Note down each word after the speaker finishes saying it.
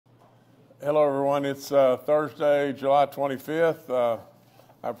Hello, everyone. It's Thursday, July 25th.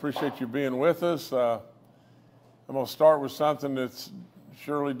 I appreciate you being with us. I'm going to start with something that's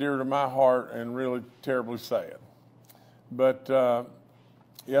surely dear to my heart and really terribly sad. But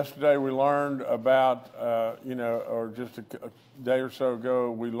yesterday we learned about, or just a day or so ago,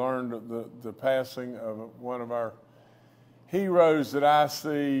 we learned the passing of one of our heroes that I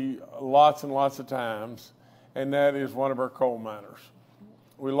see lots and lots of times, and that is one of our coal miners.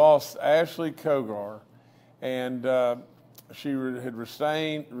 We lost Ashley Kogar, and she had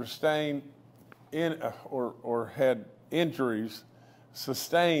had injuries,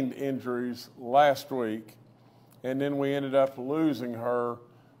 sustained injuries last week, and then we ended up losing her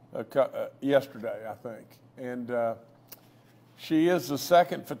yesterday, I think. And she is the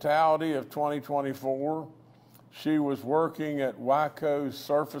second fatality of 2024. She was working at Wyco's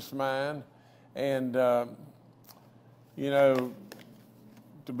surface mine, and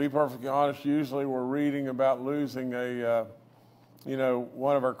to be perfectly honest, usually we're reading about losing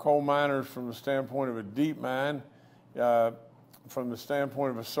one of our coal miners from the standpoint of a deep mine. From the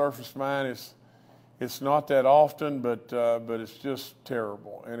standpoint of a surface mine, it's not that often, but it's just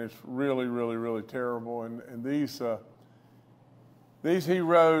terrible, and it's really, really, really terrible. And these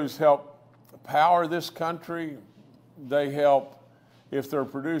heroes help power this country. They help. If they're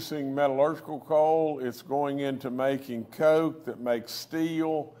producing metallurgical coal, it's going into making coke that makes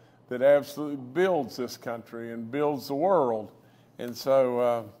steel that absolutely builds this country and builds the world. And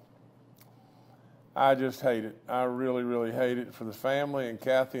so I just hate it. I really, really hate it for the family. And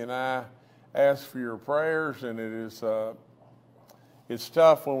Kathy and I ask for your prayers. And it's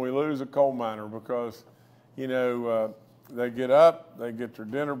tough when we lose a coal miner because, they get up, they get their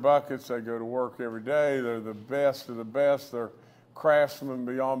dinner buckets, they go to work every day. They're the best of the best. They're craftsmen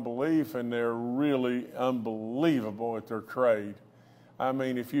beyond belief, and they're really unbelievable at their trade. I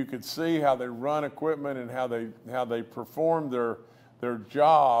mean, if you could see how they run equipment and how they perform their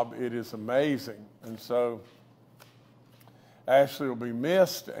job, it is amazing. And so Ashley will be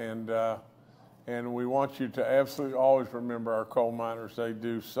missed, and we want you to absolutely always remember our coal miners. They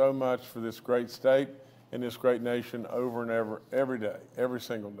do so much for this great state and this great nation over and every day, every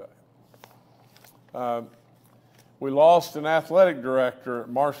single day. We lost an athletic director at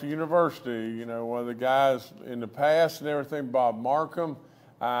Marshall University, one of the guys in the past and everything, Bob Markham.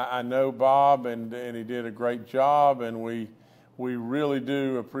 I know Bob, and he did a great job, and we really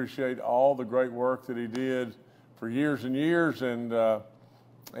do appreciate all the great work that he did for years and years, and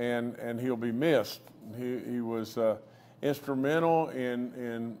he'll be missed. He was instrumental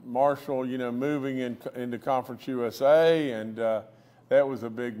in Marshall, moving into Conference USA, and that was a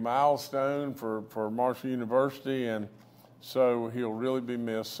big milestone for Marshall University, and so he'll really be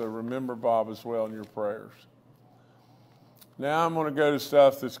missed. So remember Bob as well in your prayers. Now I'm going to go to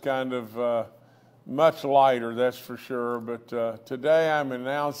stuff that's kind of much lighter, that's for sure. But today I'm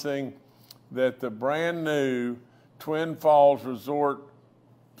announcing that the brand new Twin Falls Resort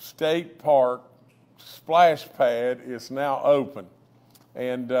State Park splash pad is now open.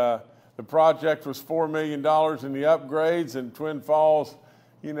 And the project was $4 million in the upgrades, and Twin Falls,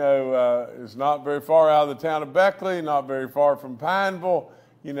 is not very far out of the town of Beckley, not very far from Pineville.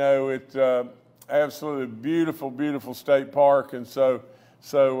 It's absolutely beautiful, beautiful state park. And so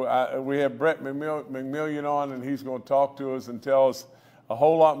we have Brett McMillian on, and he's going to talk to us and tell us a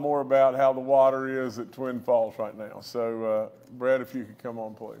whole lot more about how the water is at Twin Falls right now. So, Brett, if you could come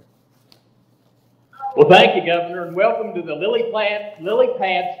on, please. Well, thank you, Governor, and welcome to the Lily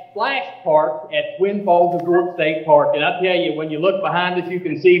Pad Splash Park at Twin Falls Resort State Park. And I tell you, when you look behind us, you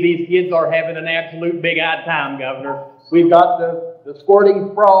can see these kids are having an absolute big-eyed time, Governor. We've got the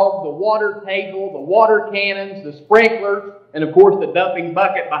squirting frog, the water table, the water cannons, the sprinklers, and, of course, the dumping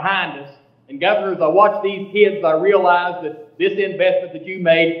bucket behind us. And, Governor, as I watch these kids, I realize that this investment that you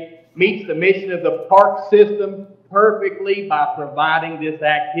made meets the mission of the park system perfectly by providing this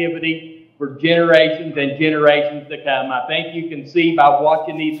activity for generations and generations to come. I think you can see by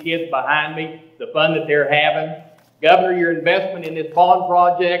watching these kids behind me the fun that they're having. Governor, your investment in this bond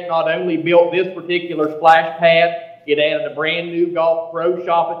project not only built this particular splash pad, it added a brand new golf pro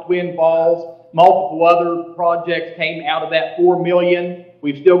shop at Twin Falls. Multiple other projects came out of that $4 million.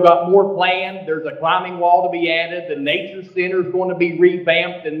 We've still got more planned. There's a climbing wall to be added. The Nature Center is going to be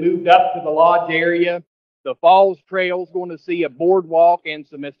revamped and moved up to the lodge area. The Falls Trail is going to see a boardwalk and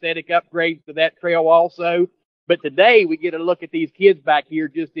some aesthetic upgrades to that trail also. But today we get a look at these kids back here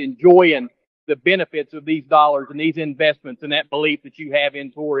just enjoying the benefits of these dollars and these investments and that belief that you have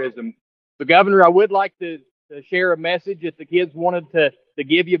in tourism. So, Governor, I would like to share a message that the kids wanted to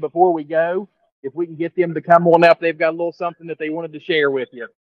give you before we go. If we can get them to come on up, they've got a little something that they wanted to share with you.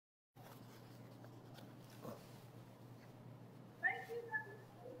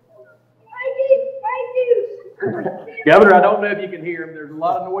 Governor, I don't know if you can hear him. There's a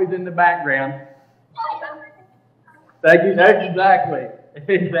lot of noise in the background. Thank you. Exactly.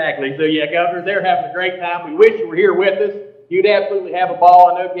 Exactly. So, yeah, Governor, they're having a great time. We wish you were here with us. You'd absolutely have a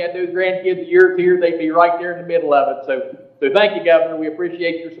ball. I know if you had those grandkids of yours here, they'd be right there in the middle of it. So thank you, Governor. We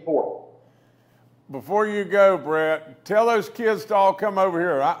appreciate your support. Before you go, Brett, tell those kids to all come over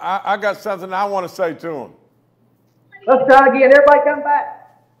here. I got something I want to say to them. Let's try again. Everybody come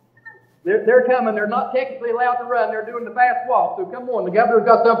back. They're coming. They're not technically allowed to run. They're doing the fast walk. So come on. The governor's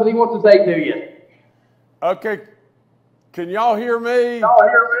got something he wants to say to you. Okay. Can y'all hear me? Y'all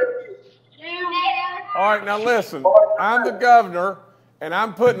hear me? All right, now listen. I'm the governor, and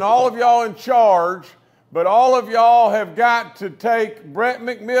I'm putting all of y'all in charge, but all of y'all have got to take Brett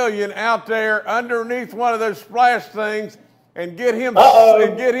McMillian out there underneath one of those splash things and get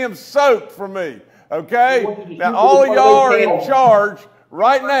him soaked for me. Okay? Now all of y'all are in charge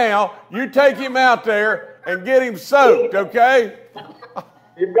right now. You take him out there and get him soaked, okay?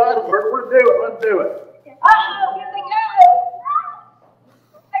 You've got it. We're going to do it. Let's do it. Uh-oh, here we go.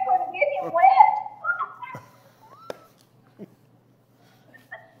 I'm going to get him wet.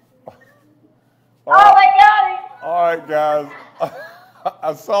 Oh, they got him. All right, guys.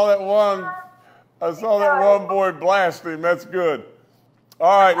 I saw that one boy blast him. That's good.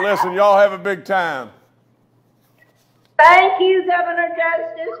 All right, listen, y'all have a big time. Thank you, Governor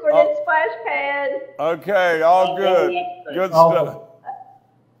Justice, for this splash pad. Okay, all good. Good stuff.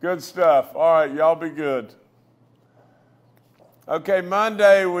 Good stuff. All right, y'all be good. Okay,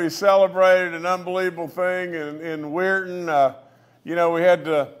 Monday we celebrated an unbelievable thing in Weirton. We had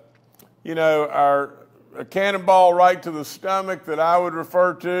a cannonball right to the stomach that I would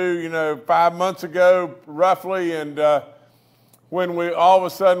refer to, 5 months ago, roughly, and when we all of a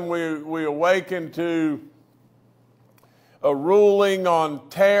sudden we awakened to a ruling on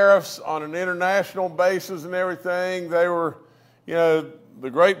tariffs on an international basis and everything. They were, the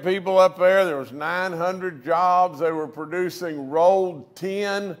great people up there was 900 jobs. They were producing rolled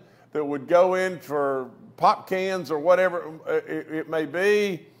tin that would go in for pop cans or whatever it may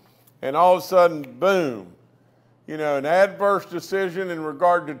be. And all of a sudden, boom, an adverse decision in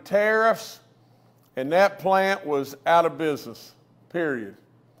regard to tariffs, and that plant was out of business, period.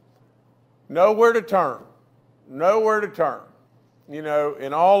 Nowhere to turn. Nowhere to turn.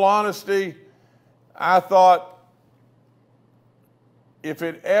 In all honesty, I thought if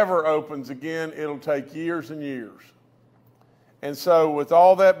it ever opens again, it'll take years and years. And so with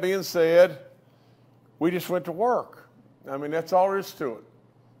all that being said, we just went to work. I mean, that's all there is to it.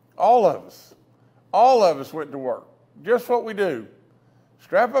 All of us went to work. Just what we do.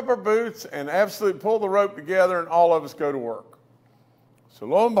 Strap up our boots and absolutely pull the rope together, and all of us go to work. So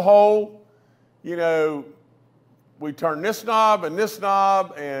lo and behold, we turn this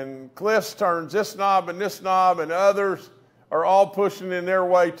knob, and Cliffs turns this knob, and others are all pushing in their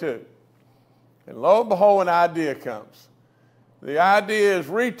way too. And lo and behold, an idea comes. The idea is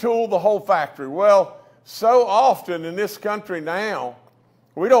retool the whole factory. Well, so often in this country now,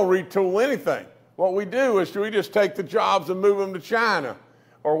 we don't retool anything. What we do is we just take the jobs and move them to China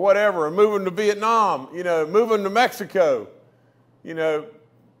or whatever, or move them to Vietnam, move them to Mexico,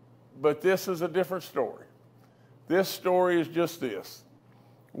 But this is a different story. This story is just this.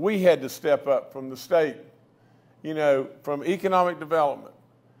 We had to step up from the state, from economic development.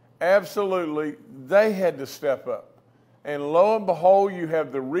 Absolutely, they had to step up. And lo and behold, you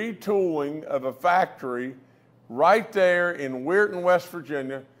have the retooling of a factory right there in Weirton, West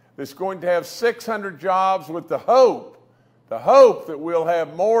Virginia, that's going to have 600 jobs with the hope that we'll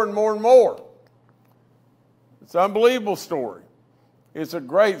have more and more and more. It's an unbelievable story. It's a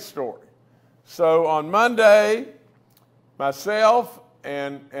great story. So on Monday, myself,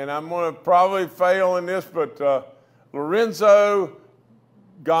 and I'm going to probably fail in this, but Lorenzo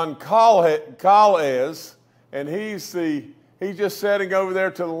Goncalves, and he's just sitting over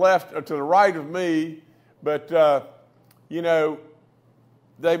there to the left, or to the right of me, but,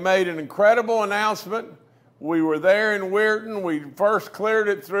 they made an incredible announcement. We were there in Weirton. We first cleared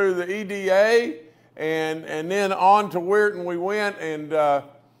it through the EDA, and then on to Weirton we went, and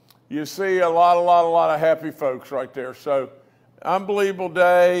you see a lot of happy folks right there. So unbelievable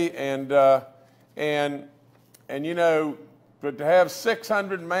day, but to have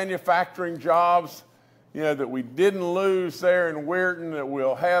 600 manufacturing jobs, that we didn't lose there in Weirton, that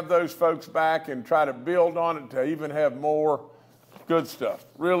we'll have those folks back and try to build on it to even have more. Good stuff.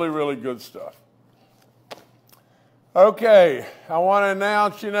 Really, really good stuff. Okay, I want to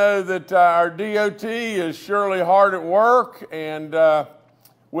announce, that our DOT is surely hard at work, and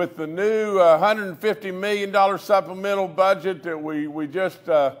with the new $150 million supplemental budget that we just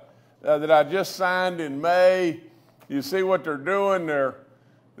that I just signed in May. You see what they're doing.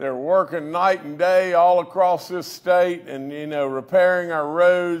 They're working night and day all across this state and, you know, repairing our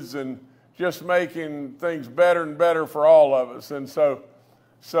roads and just making things better and better for all of us. And so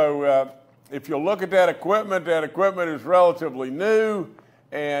if you look at that equipment is relatively new,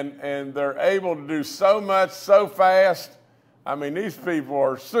 and they're able to do so much so fast. I mean, these people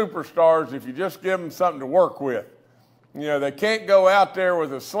are superstars if you just give them something to work with. You know, they can't go out there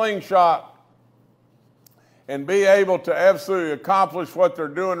with a slingshot and be able to absolutely accomplish what they're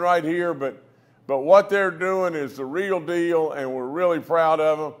doing right here, but what they're doing is the real deal, and we're really proud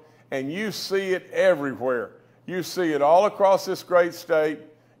of them. And you see it everywhere. You see it all across this great state.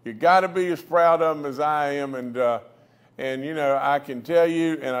 You got to be as proud of them as I am, and you know, I can tell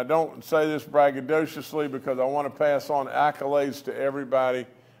you, and I don't say this braggadociously because I want to pass on accolades to everybody,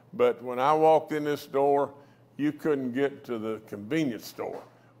 but when I walked in this door, you couldn't get to the convenience store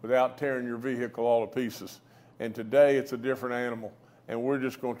without tearing your vehicle all to pieces. And today it's a different animal, and we're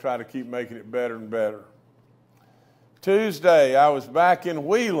just going to try to keep making it better and better. Tuesday, I was back in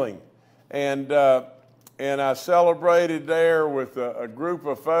Wheeling, and I celebrated there with a group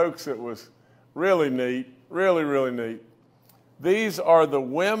of folks. It was really neat, really, really neat. These are the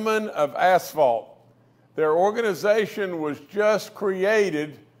Women of Asphalt. Their organization was just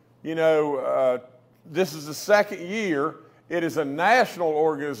created, you know, this is the second year. It is a national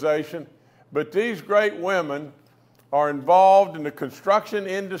organization, but these great women are involved in the construction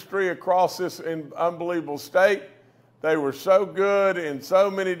industry across this unbelievable state. They were so good in so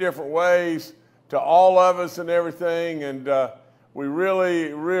many different ways to all of us and everything, and we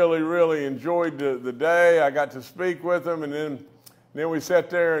really, really, really enjoyed the day. I got to speak with them, and then we sat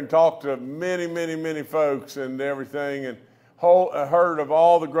there and talked to many, many, many folks and everything, and heard of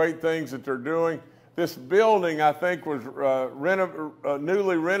all the great things that they're doing. This building, I think, was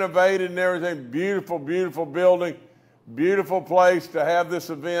newly renovated and everything. Beautiful, beautiful building, beautiful place to have this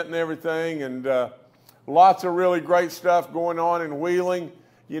event and everything, and lots of really great stuff going on in Wheeling.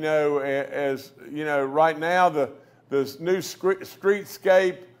 You know, as you know, right now this new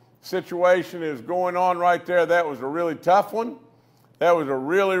streetscape situation is going on right there. That was a really tough one. That was a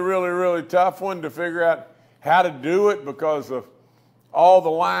really, really, really tough one to figure out how to do it because of all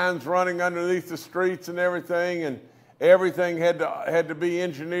the lines running underneath the streets and everything had to be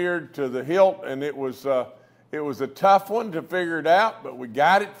engineered to the hilt, and it was a tough one to figure it out, but we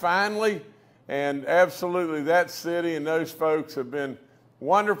got it finally, and absolutely that city and those folks have been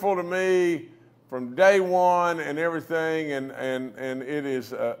wonderful to me from day one and everything, and it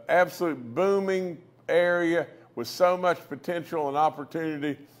is an absolute booming area with so much potential and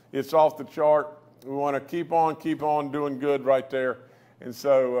opportunity. It's off the chart. We want to keep on doing good right there. And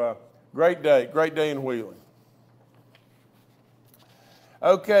so, great day in Wheeling.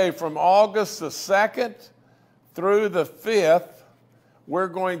 Okay, from August the 2nd through the 5th, we're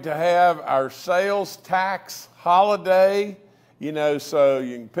going to have our sales tax holiday, you know, so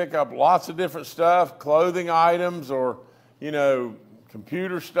you can pick up lots of different stuff, clothing items or, you know,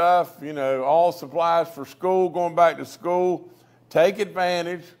 computer stuff, you know, all supplies for school, going back to school. Take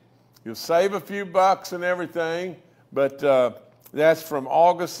advantage. You'll save a few bucks and everything, but that's from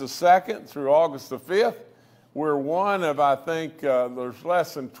August the 2nd through August the 5th. We're one of, I think, there's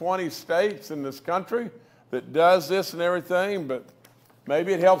less than 20 states in this country that does this and everything, but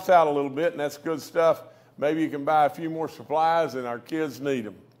maybe it helps out a little bit, and that's good stuff. Maybe you can buy a few more supplies, and our kids need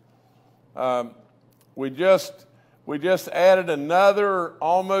them. We just added another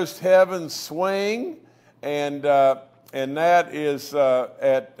Almost Heaven swing, and that is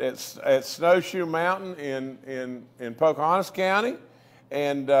at Snowshoe Mountain in Pocahontas County,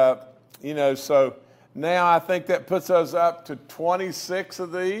 and you know, so now I think that puts us up to 26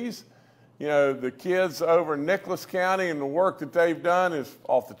 of these. You know, the kids over in Nicholas County and the work that they've done is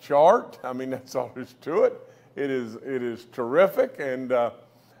off the chart. I mean, that's all there is to it. It is terrific, and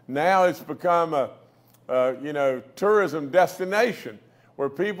now it's become a you know, tourism destination where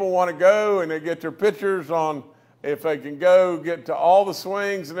people want to go and they get their pictures on. If they can go get to all the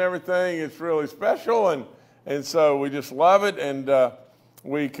swings and everything, it's really special, and so we just love it, and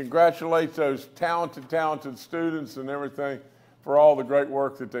we congratulate those talented students and everything for all the great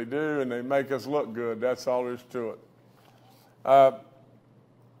work that they do, and they make us look good. That's all there is to it.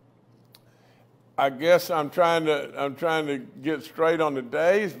 I guess I'm trying to get straight on the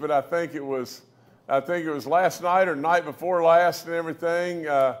days, but I think it was last night or night before last and everything.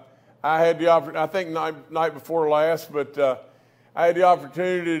 I had the opportunity, I think night before last, but I had the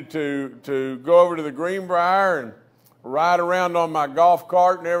opportunity to go over to the Greenbrier and ride around on my golf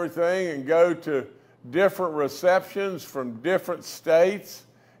cart and everything and go to different receptions from different states.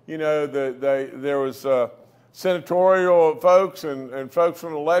 there was senatorial folks and folks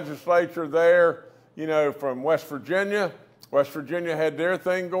from the legislature there, from West Virginia. West Virginia had their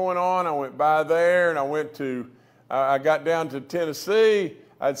thing going on. I went by there, and I got down to Tennessee.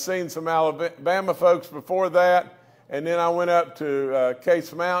 I'd seen some Alabama folks before that, and then I went up to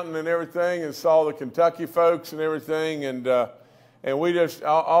Case Mountain and everything and saw the Kentucky folks and everything, and we just,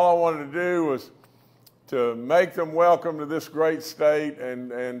 all I wanted to do was to make them welcome to this great state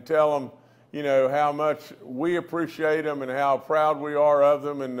and tell them, how much we appreciate them and how proud we are of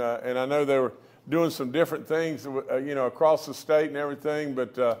them, and I know they were doing some different things, across the state and everything,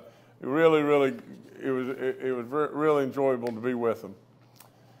 but it was really enjoyable to be with them.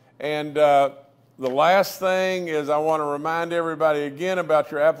 And the last thing is I want to remind everybody again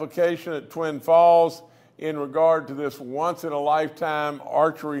about your application at Twin Falls in regard to this once-in-a-lifetime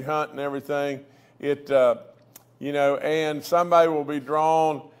archery hunt and everything. And somebody will be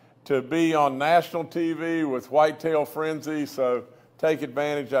drawn to be on national TV with Whitetail Frenzy, so take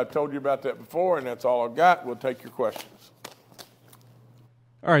advantage. I've told you about that before, and that's all I've got. We'll take your questions.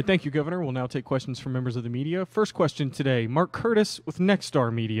 All right, thank you, Governor. We'll now take questions from members of the media. First question today, Mark Curtis with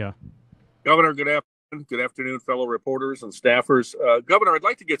Nexstar Media. Governor, good afternoon. Good afternoon, fellow reporters and staffers. Governor, I'd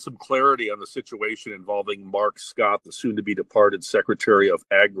like to get some clarity on the situation involving Mark Scott, the soon-to-be departed Secretary of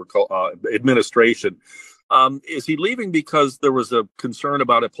Administration. Is he leaving because there was a concern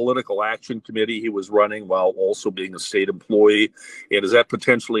about a political action committee he was running while also being a state employee? And is that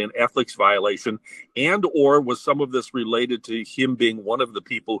potentially an ethics violation? And or was some of this related to him being one of the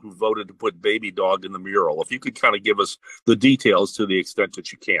people who voted to put Baby Dog in the mural? If you could kind of give us the details to the extent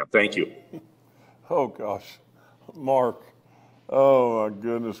that you can. Thank you. Oh, gosh. Mark. Oh, my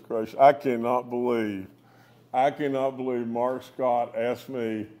goodness gracious. I cannot believe Mark Scott asked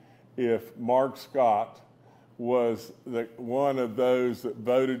me if Mark Scott was one of those that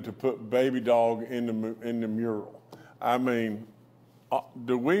voted to put Baby Dog in the mural. I mean,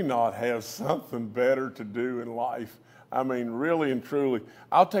 do we not have something better to do in life? I mean, really and truly,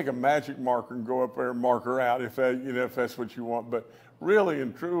 I'll take a magic marker and go up there and mark her out if that's what you want. But really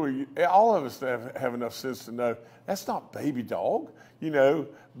and truly, all of us have enough sense to know that's not Baby Dog,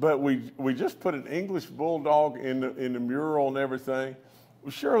 But we just put an English bulldog in the mural and everything.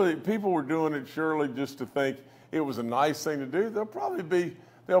 Surely people were doing it just to think it was a nice thing to do. There'll probably be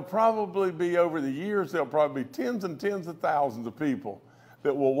over the years, there'll probably be tens and tens of thousands of people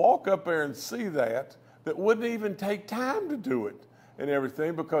that will walk up there and see that wouldn't even take time to do it and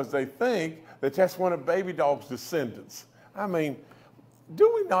everything because they think that that's one of Baby Dog's descendants. I mean,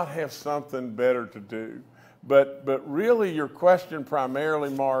 do we not have something better to do? But really your question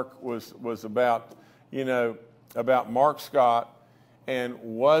primarily, Mark, was about, about Mark Scott. And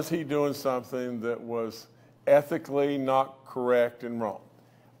was he doing something that was ethically not correct and wrong?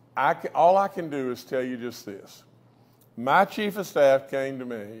 All I can do is tell you just this. My chief of staff came to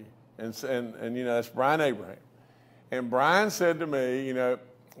me, and that's Brian Abraham. And Brian said to me,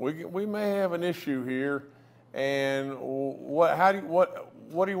 we may have an issue here, and what do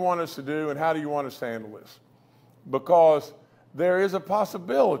you want us to do, and how do you want us to handle this? Because there is a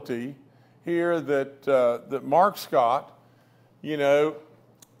possibility here that Mark Scott, was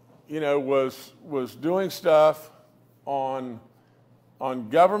doing stuff on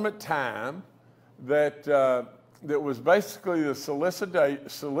government time that was basically the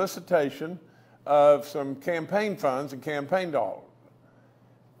solicitation of some campaign funds and campaign dollars.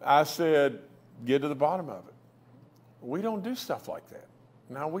 I said, get to the bottom of it. We don't do stuff like that.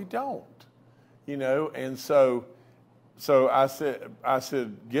 No, we don't. And so I said,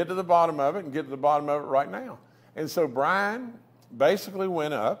 get to the bottom of it and get to the bottom of it right now. And so Brian basically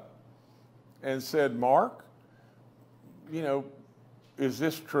went up and said, Mark, is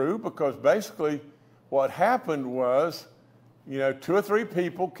this true? Because basically what happened was, 2 or 3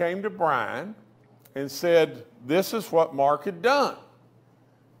 people came to Brian and said, this is what Mark had done.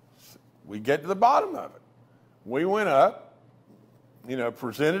 We get to the bottom of it. We went up,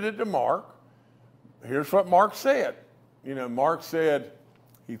 presented it to Mark. Here's what Mark said. Mark said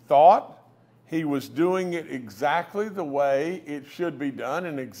he thought he was doing it exactly the way it should be done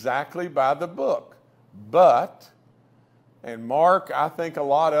and exactly by the book. But, and Mark I think a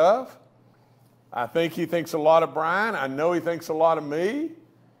lot of, I think he thinks a lot of Brian. I know he thinks a lot of me.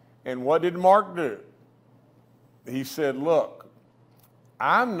 And what did Mark do? He said, look,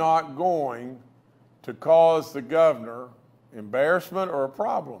 I'm not going to cause the governor embarrassment or a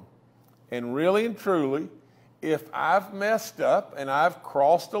problem. And really and truly, if I've messed up and I've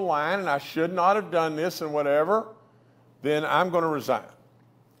crossed a line and I should not have done this and whatever, then I'm going to resign.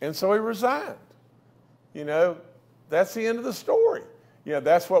 And so he resigned. That's the end of the story.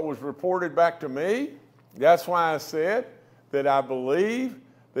 that's what was reported back to me. That's why I said that I believe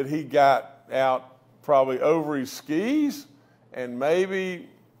that he got out probably over his skis and maybe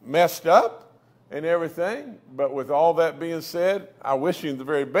messed up and everything. But with all that being said, I wish him the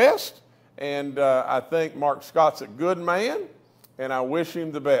very best. And I think Mark Scott's a good man, and I wish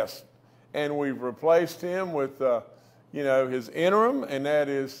him the best. And we've replaced him with, his interim, and that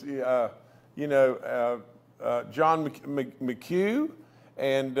is, John McHugh.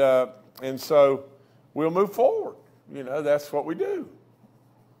 And so we'll move forward. That's what we do.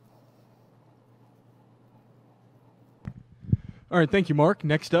 All right, thank you, Mark.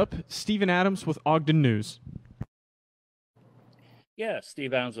 Next up, Stephen Adams with Ogden News. Yeah,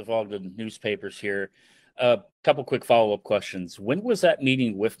 Steve Adams with Ogden Newspapers here. A couple quick follow-up questions. When was that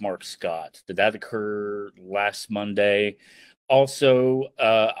meeting with Mark Scott? Did that occur last Monday? Also,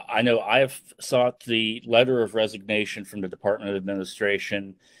 I know I have sought the letter of resignation from the Department of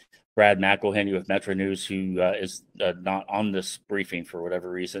Administration. Brad McElhenney with Metro News, who is not on this briefing for whatever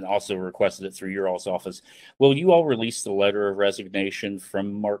reason, also requested it through your all's office. Will you all release the letter of resignation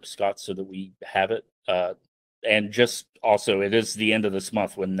from Mark Scott so that we have it? And just also, it is the end of this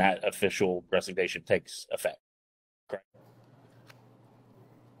month when that official resignation takes effect. Correct.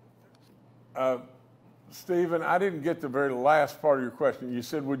 Stephen, I didn't get the very last part of your question. You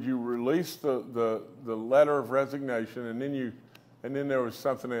said, would you release the letter of resignation, and then there was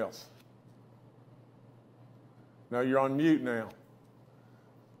something else. No, you're on mute now.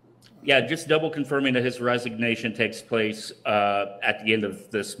 Yeah, just double confirming that his resignation takes place at the end of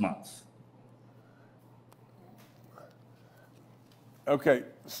this month. Okay,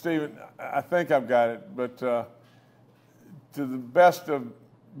 Stephen, I think I've got it, but to the best of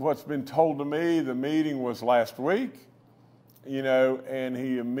what's been told to me, the meeting was last week, and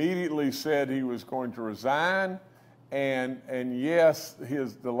he immediately said he was going to resign. And yes,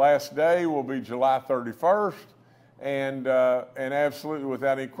 the last day will be July 31st, and absolutely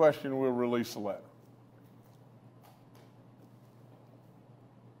without any question, we'll release the letter.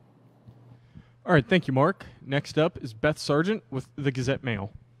 All right, thank you, Mark. Next up is Beth Sargent with the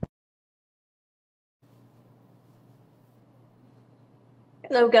Gazette-Mail.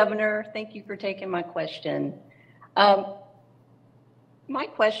 Hello, Governor. Thank you for taking my question. My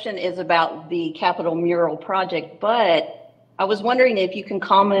question is about the Capitol mural project, but I was wondering if you can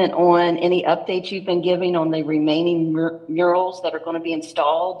comment on any updates you've been giving on the remaining murals that are going to be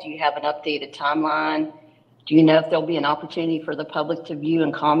installed. Do you have an updated timeline? Do you know if there'll be an opportunity for the public to view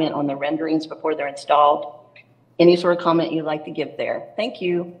and comment on the renderings before they're installed? Any sort of comment you'd like to give there? Thank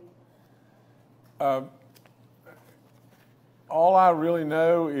you. All I really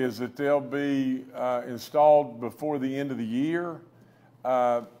know is that they'll be installed before the end of the year.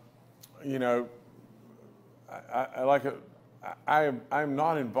 I'm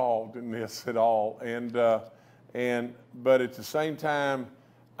not involved in this at all, but at the same time,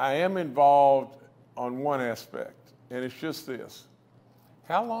 I am involved on one aspect, and it's just this: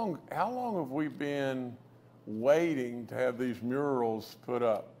 how long have we been waiting to have these murals put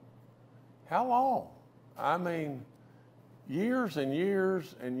up? How long? I mean, years and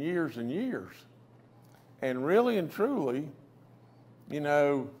years and years and years, and really and truly,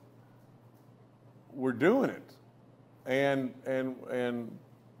 we're doing it, and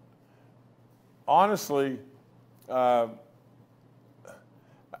honestly,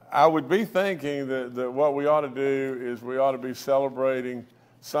 I would be thinking that what we ought to do is we ought to be celebrating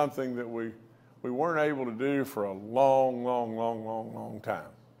something that we weren't able to do for a long time.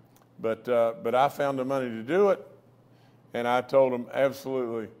 But I found the money to do it, and I told them,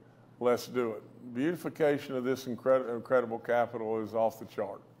 absolutely, let's do it. Beautification of this incredible Capitol is off the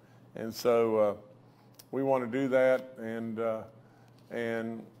chart. And so we want to do that, and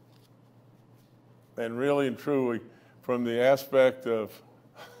really and truly, from the aspect of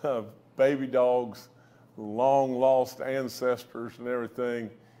baby dogs, long lost ancestors and everything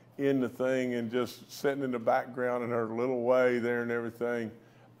in the thing, and just sitting in the background in her little way there and everything.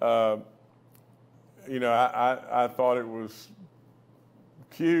 I thought it was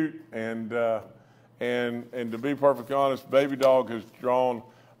cute, and to be perfectly honest, baby dog has drawn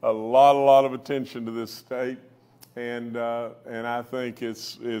a lot of attention to this state, and I think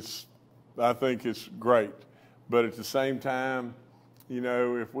it's great. But at the same time,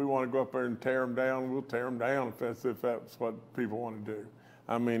 if we want to go up there and tear them down, we'll tear them down if that's what people want to do.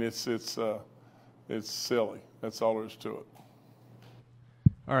 I mean, it's silly. That's all there is to it.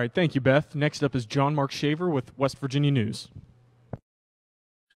 All right, thank you, Beth. Next up is John Mark Shaver with West Virginia News.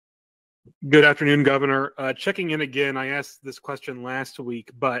 Good afternoon, Governor. Checking in again, I asked this question last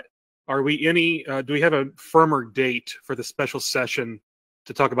week, but do we have a firmer date for the special session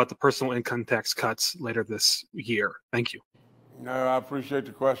to talk about the personal income tax cuts later this year? Thank you. No, I appreciate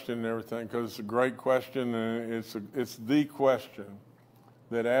the question and everything, because it's a great question, and it's the question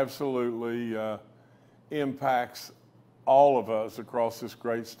that absolutely impacts all of us across this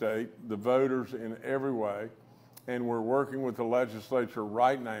great state, the voters in every way. And we're working with the legislature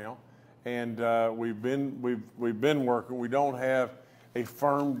right now, and we've been working. We don't have a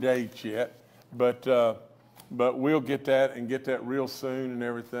firm date yet, but we'll get that real soon and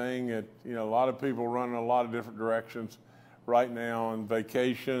everything. A lot of people running a lot of different directions right now on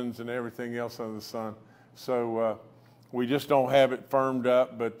vacations and everything else under the sun. So we just don't have it firmed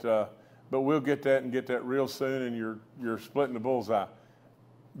up, but we'll get that real soon. And you're splitting the bullseye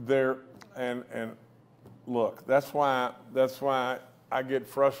there. And look, that's why I get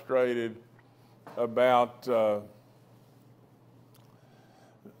frustrated about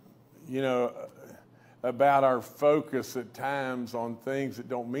about our focus at times on things that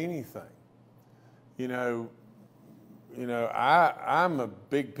don't mean anything. I'm a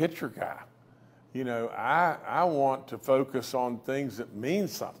big picture guy. I want to focus on things that mean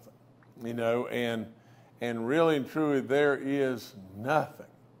something. And really and truly, there is nothing,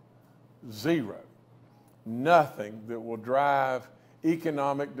 zero, nothing that will drive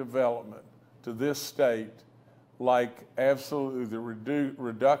economic development to this state like absolutely the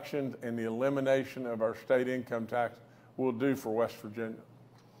reduction and the elimination of our state income tax will do for West Virginia.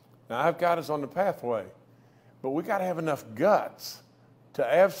 Now, I've got us on the pathway, but we got to have enough guts to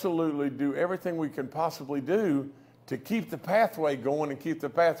absolutely do everything we can possibly do to keep the pathway going and keep the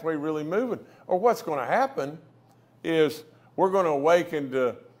pathway really moving. Or what's going to happen is we're going to awaken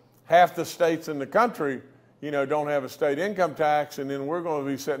to half the states in the country, don't have a state income tax, and then we're going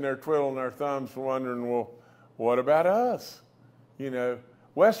to be sitting there twiddling our thumbs wondering, well, what about us?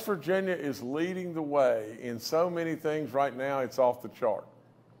 West Virginia is leading the way in so many things right now, it's off the chart.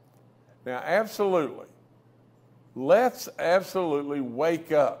 Now, absolutely, let's absolutely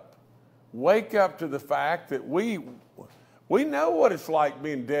wake up. Wake up to the fact that we know what it's like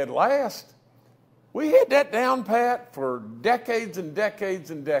being dead last. We had that down pat for decades and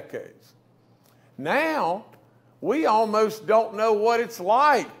decades and decades. Now, we almost don't know what it's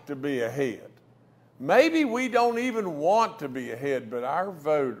like to be ahead. Maybe we don't even want to be ahead, but our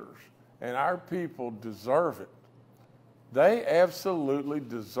voters and our people deserve it. They absolutely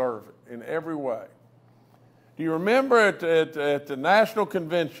deserve it in every way. Do you remember at the National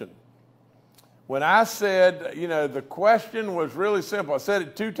Convention when I said, the question was really simple? I said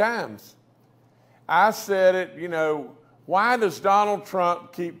it 2 times. I said it, why does Donald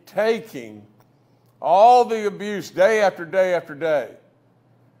Trump keep taking all the abuse day after day after day?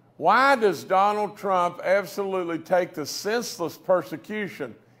 Why does Donald Trump absolutely take the senseless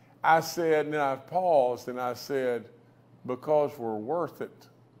persecution? I said, and then I paused and I said, because we're worth it.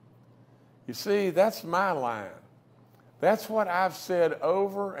 You see, that's my line. That's what I've said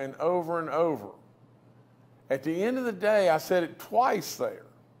over and over and over. At the end of the day, I said it twice there.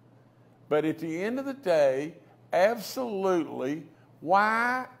 But at the end of the day, absolutely,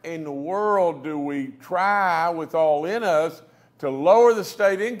 why in the world do we try with all in us to lower the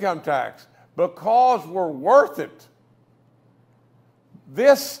state income tax? Because we're worth it.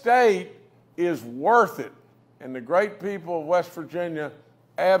 This state is worth it. And the great people of West Virginia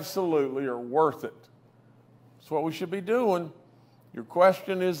absolutely are worth it. That's what we should be doing. Your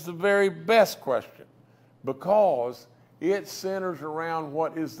question is the very best question because it centers around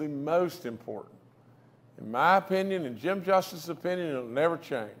what is the most important. In my opinion, in Jim Justice's opinion, it'll never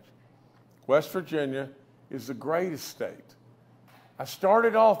change. West Virginia is the greatest state. I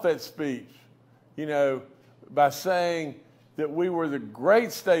started off that speech, by saying that we were the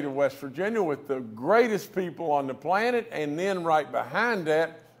great state of West Virginia with the greatest people on the planet, and then right behind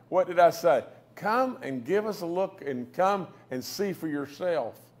that, what did I say? Come and give us a look and come and see for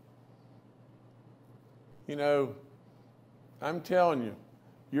yourself. I'm telling you,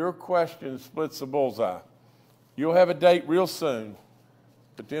 your question splits the bullseye. You'll have a date real soon,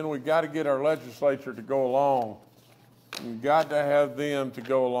 but then we've got to get our legislature to go along. We've got to have them to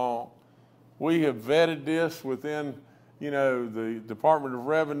go along. We have vetted this within, the Department of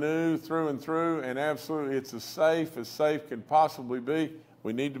Revenue through and through, and absolutely it's as safe can possibly be.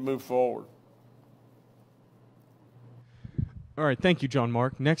 We need to move forward. All right, thank you, John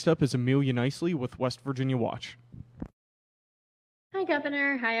Mark. Next up is Amelia Nicely with West Virginia Watch. Hi,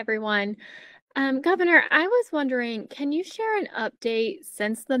 Governor. Hi, everyone. Governor, I was wondering, can you share an update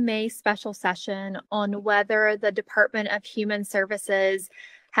since the May special session on whether the Department of Human Services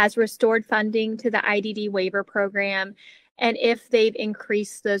has restored funding to the IDD waiver program and if they've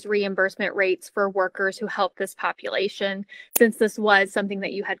increased those reimbursement rates for workers who help this population, since this was something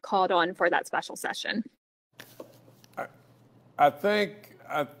that you had called on for that special session. I think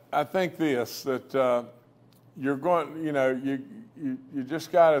this, that you're going, you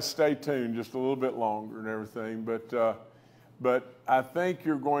just got to stay tuned just a little bit longer and everything. But I think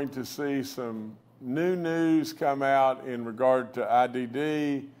you're going to see some new news come out in regard to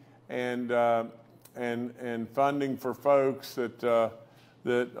IDD and funding for folks that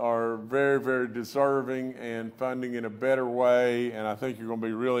are very, very deserving, and funding in a better way. And I think you're going to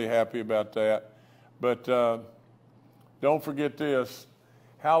be really happy about that. But don't forget this.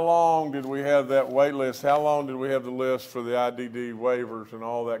 How long did we have that wait list? How long did we have the list for the IDD waivers and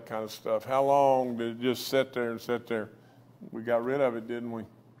all that kind of stuff? How long did it just sit there and sit there? We got rid of it, didn't we?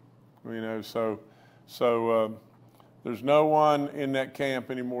 So there's no one in that camp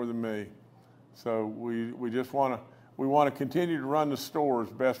any more than me. So we just want to continue to run the store as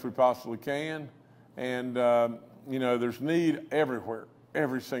best we possibly can, and there's need everywhere,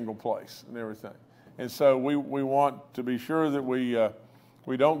 every single place, and everything. And so we want to be sure that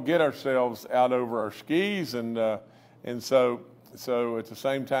we don't get ourselves out over our skis, and so at the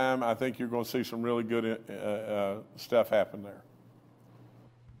same time, I think you're going to see some really good stuff happen there.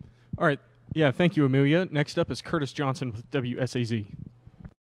 All right. Yeah, thank you, Amelia. Next up is Curtis Johnson with WSAZ.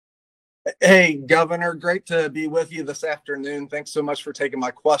 Hey, Governor, great to be with you this afternoon. Thanks so much for taking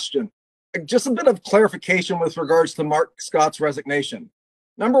my question. Just a bit of clarification with regards to Mark Scott's resignation.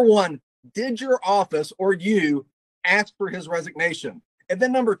 Number one, did your office or you ask for his resignation? And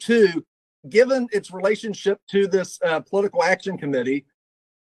then number two, given its relationship to this political action committee,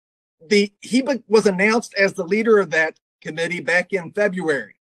 he was announced as the leader of that committee back in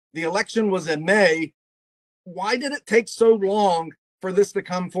February. The election was in May. Why did it take so long for this to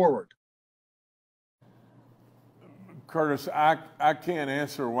come forward? Curtis, I can't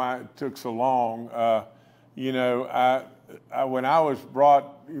answer why it took so long. When it was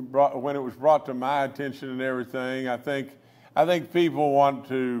brought to my attention and everything, I think people want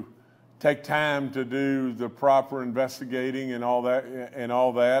to take time to do the proper investigating and all that.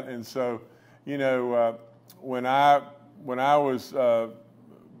 And so, when I was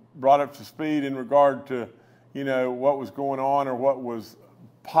brought up to speed in regard to, what was going on or what was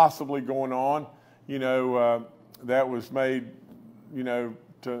possibly going on, that was made,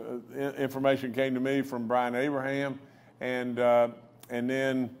 information came to me from Brian Abraham, and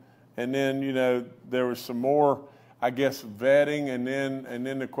then there was some more, I guess, vetting, and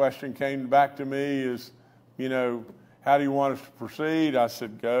then the question came back to me is, how do you want us to proceed? I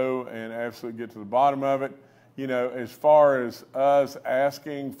said, go and absolutely get to the bottom of it. As far as us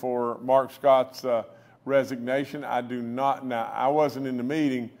asking for Mark Scott's resignation, I do not. Now, I wasn't in the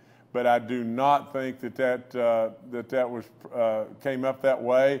meeting, but I do not think that was came up that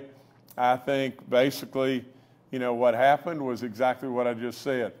way. I think basically, what happened was exactly what I just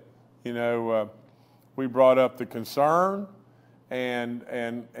said. We brought up the concern, and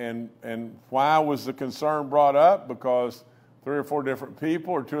why was the concern brought up? Because 3 or 4 different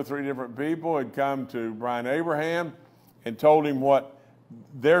people, or 2 or 3 different people, had come to Brian Abraham and told him what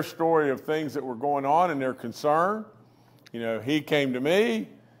their story of things that were going on and their concern. He came to me.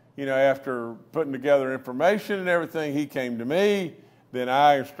 After putting together information and everything, he came to me. Then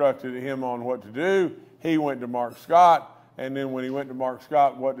I instructed him on what to do. He went to Mark Scott, and then when he went to Mark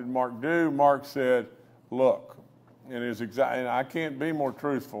Scott, what did Mark do? Mark said, look, and I can't be more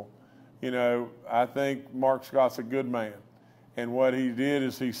truthful. I think Mark Scott's a good man. And what he did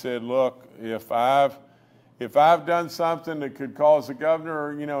is he said, look, if I've done something that could cause the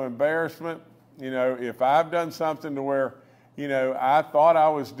governor, embarrassment, if I've done something to where, I thought I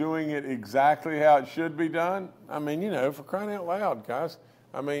was doing it exactly how it should be done. I mean, for crying out loud, guys.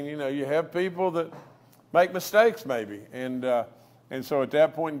 I mean, you have people that make mistakes maybe. And so at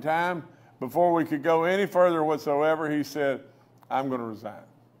that point in time, before we could go any further whatsoever, he said, I'm going to resign.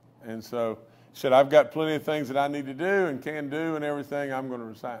 And so he said, I've got plenty of things that I need to do and can do and everything. I'm going to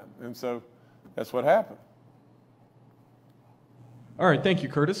resign. And so that's what happened. All right. Thank you,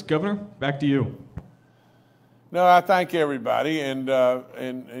 Curtis. Governor, back to you. No, I thank everybody, I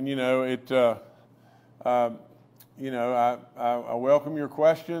welcome your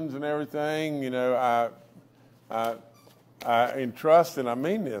questions and everything. I entrust, and I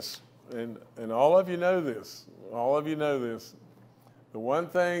mean this, and all of you know this. All of you know this. The one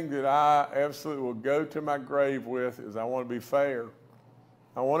thing that I absolutely will go to my grave with is I want to be fair.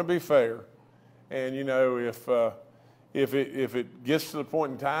 I want to be fair, and if it gets to the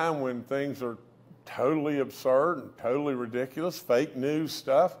point in time when things are totally absurd and totally ridiculous, fake news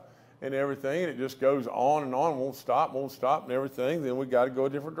stuff, and everything, and it just goes on and on, won't stop and everything, then we got to go a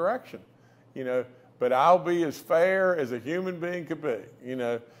different direction, you know. But I'll be as fair as a human being could be, you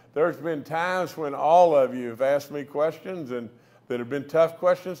know. There's been times when all of you have asked me questions and that have been tough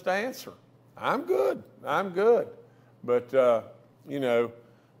questions to answer. I'm good. But, you know,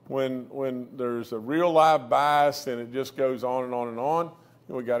 when there's a real live bias and it just goes on and on and on,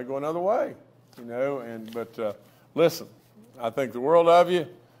 we got to go another way, you know. But listen, I think the world of you.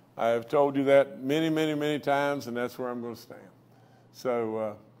 I have told you that many times, and that's where I'm going to stand.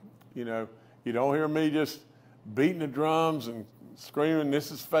 So, you know, you don't hear me just beating the drums and screaming,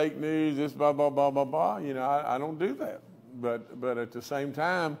 this is fake news, this blah, blah, blah, blah, blah. You know, I don't do that. But at the same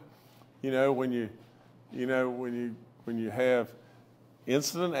time, you know, when you have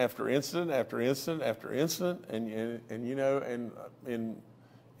incident after incident after incident after incident, and you know, and in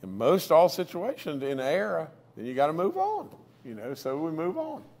most all situations in error, then you got to move on. You know, so we move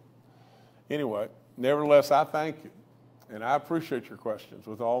on. Anyway, nevertheless, I thank you, and I appreciate your questions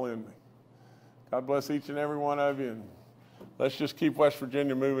with all in me. God bless each and every one of you, and let's just keep West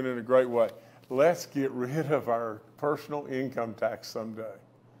Virginia moving in a great way. Let's get rid of our personal income tax someday.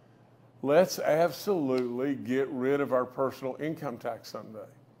 Let's absolutely get rid of our personal income tax someday.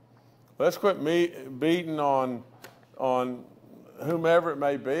 Let's quit beating on whomever it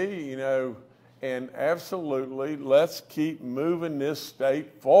may be, you know, and absolutely let's keep moving this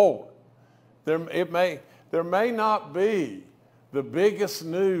state forward. There may not be the biggest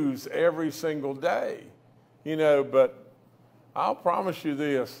news every single day, you know, but I'll promise you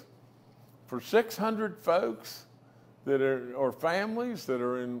this, for 600 folks that are, or families that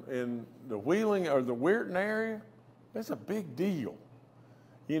are in the Wheeling or the Weirton area, that's a big deal.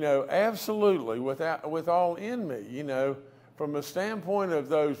 You know, absolutely, with all in me, you know, from the standpoint of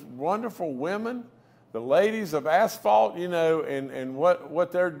those wonderful women, the ladies of asphalt, you know, and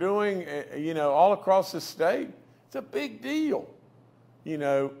what they're doing, you know, all across the state, it's a big deal. You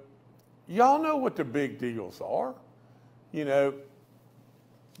know, y'all know what the big deals are. You know,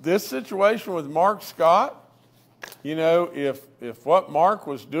 this situation with Mark Scott, you know, if what Mark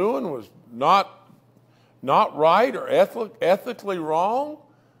was doing was not right or ethically wrong,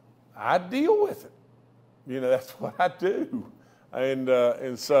 I'd deal with it. You know, that's what I do.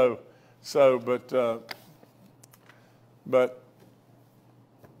 And so, but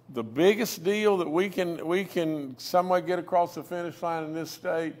the biggest deal that we can somewhat get across the finish line in this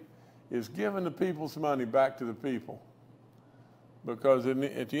state is giving the people's money back to the people. Because at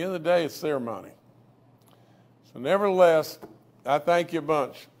the end of the day, it's their money. So nevertheless, I thank you a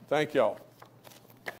bunch. Thank y'all.